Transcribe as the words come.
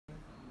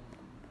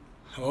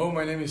Hello,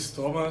 my name is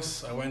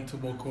Thomas. I went to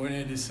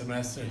Bocconi this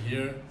semester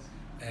here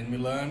in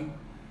Milan,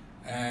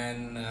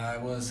 and I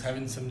was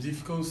having some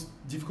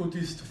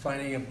difficulties to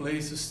finding a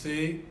place to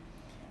stay.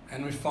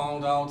 And we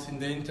found out in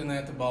the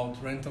internet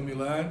about Rental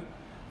Milan.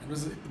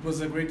 It was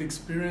a great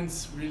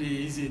experience, really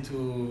easy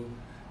to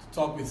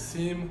talk with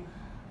Siim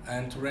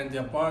and to rent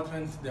the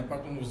apartment. The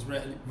apartment was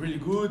really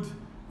good,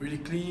 really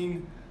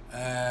clean.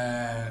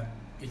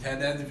 It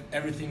had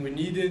everything we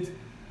needed,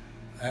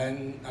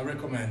 and I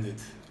recommend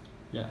it.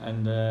 Yeah,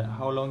 and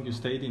how long you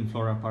stayed in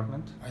Flora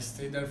apartment? I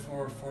stayed there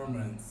for 4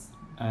 months.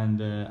 And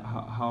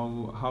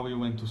how you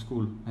went to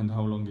school and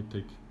how long it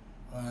take?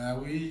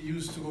 We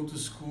used to go to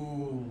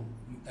school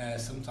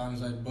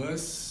sometimes by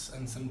bus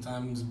and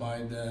sometimes by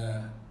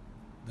the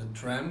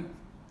tram,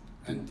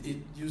 and it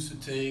used to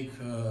take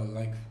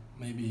like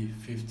maybe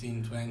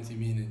 15-20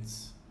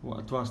 minutes.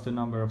 What was the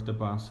number of the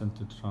bus and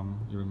the tram,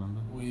 you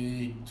remember?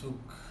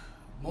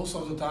 Most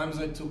of the times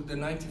I took the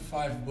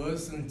 95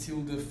 bus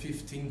until the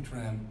 15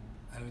 tram,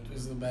 and it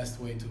was the best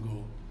way to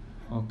go.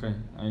 Okay,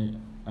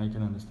 I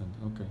can understand.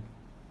 Okay.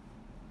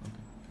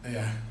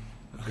 Yeah.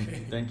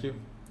 Okay. Thank you.